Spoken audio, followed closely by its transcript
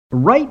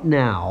Right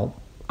now,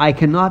 I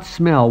cannot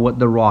smell what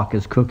The Rock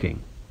is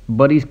cooking,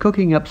 but he's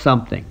cooking up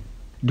something.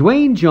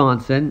 Dwayne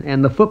Johnson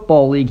and the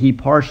football league he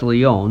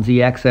partially owns, the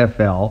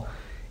XFL,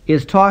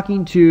 is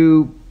talking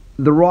to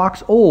The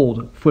Rock's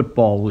old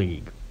football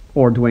league,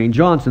 or Dwayne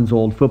Johnson's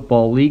old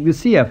football league, the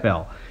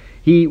CFL.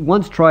 He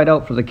once tried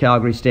out for the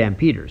Calgary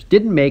Stampeders,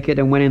 didn't make it,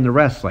 and went into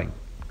wrestling.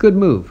 Good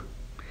move.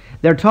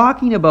 They're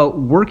talking about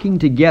working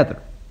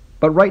together,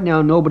 but right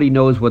now nobody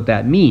knows what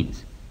that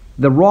means.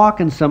 The Rock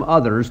and some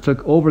others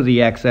took over the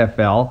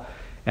XFL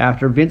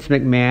after Vince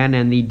McMahon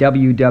and the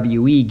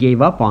WWE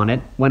gave up on it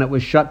when it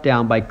was shut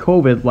down by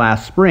COVID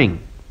last spring.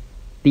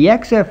 The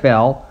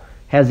XFL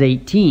has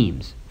 8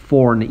 teams,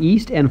 4 in the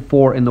East and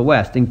 4 in the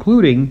West,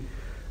 including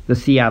the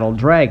Seattle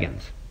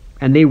Dragons.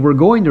 And they were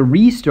going to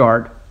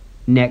restart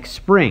next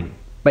spring.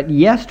 But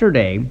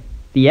yesterday,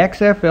 the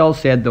XFL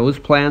said those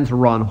plans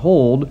were on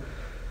hold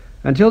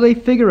until they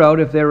figure out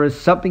if there is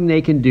something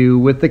they can do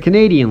with the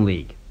Canadian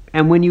League.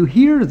 And when you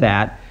hear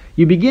that,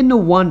 you begin to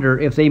wonder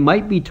if they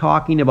might be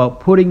talking about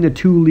putting the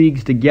two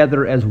leagues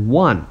together as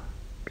one.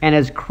 And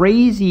as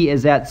crazy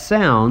as that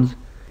sounds,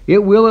 it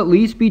will at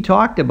least be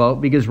talked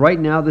about because right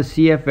now the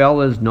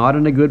CFL is not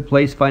in a good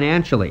place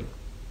financially.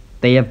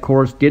 They, of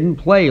course, didn't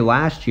play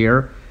last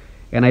year,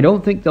 and I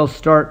don't think they'll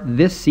start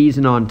this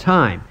season on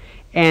time.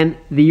 And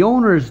the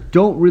owners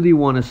don't really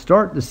want to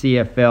start the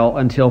CFL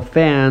until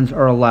fans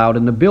are allowed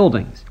in the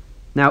buildings.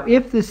 Now,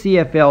 if the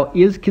CFL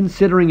is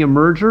considering a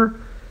merger,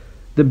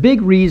 the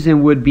big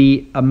reason would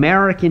be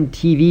American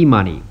TV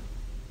money.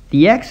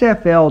 The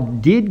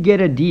XFL did get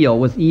a deal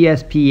with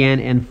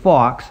ESPN and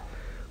Fox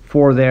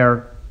for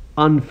their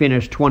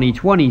unfinished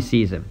 2020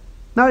 season.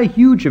 Not a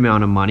huge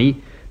amount of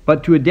money,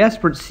 but to a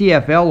desperate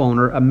CFL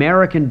owner,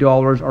 American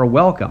dollars are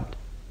welcomed.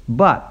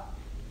 But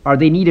are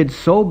they needed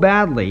so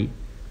badly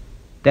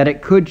that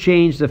it could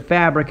change the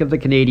fabric of the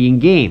Canadian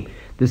game?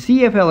 The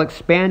CFL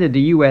expanded to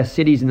U.S.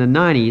 cities in the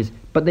 90s,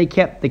 but they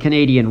kept the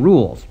Canadian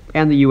rules,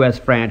 and the U.S.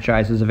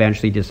 franchises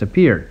eventually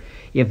disappeared.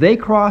 If they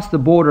cross the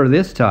border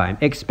this time,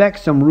 expect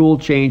some rule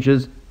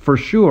changes for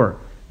sure.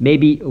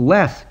 Maybe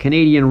less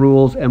Canadian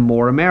rules and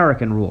more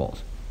American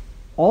rules.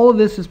 All of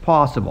this is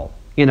possible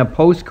in a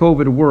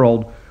post-COVID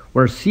world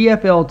where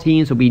CFL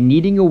teams will be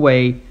needing a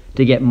way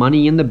to get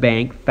money in the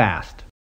bank fast.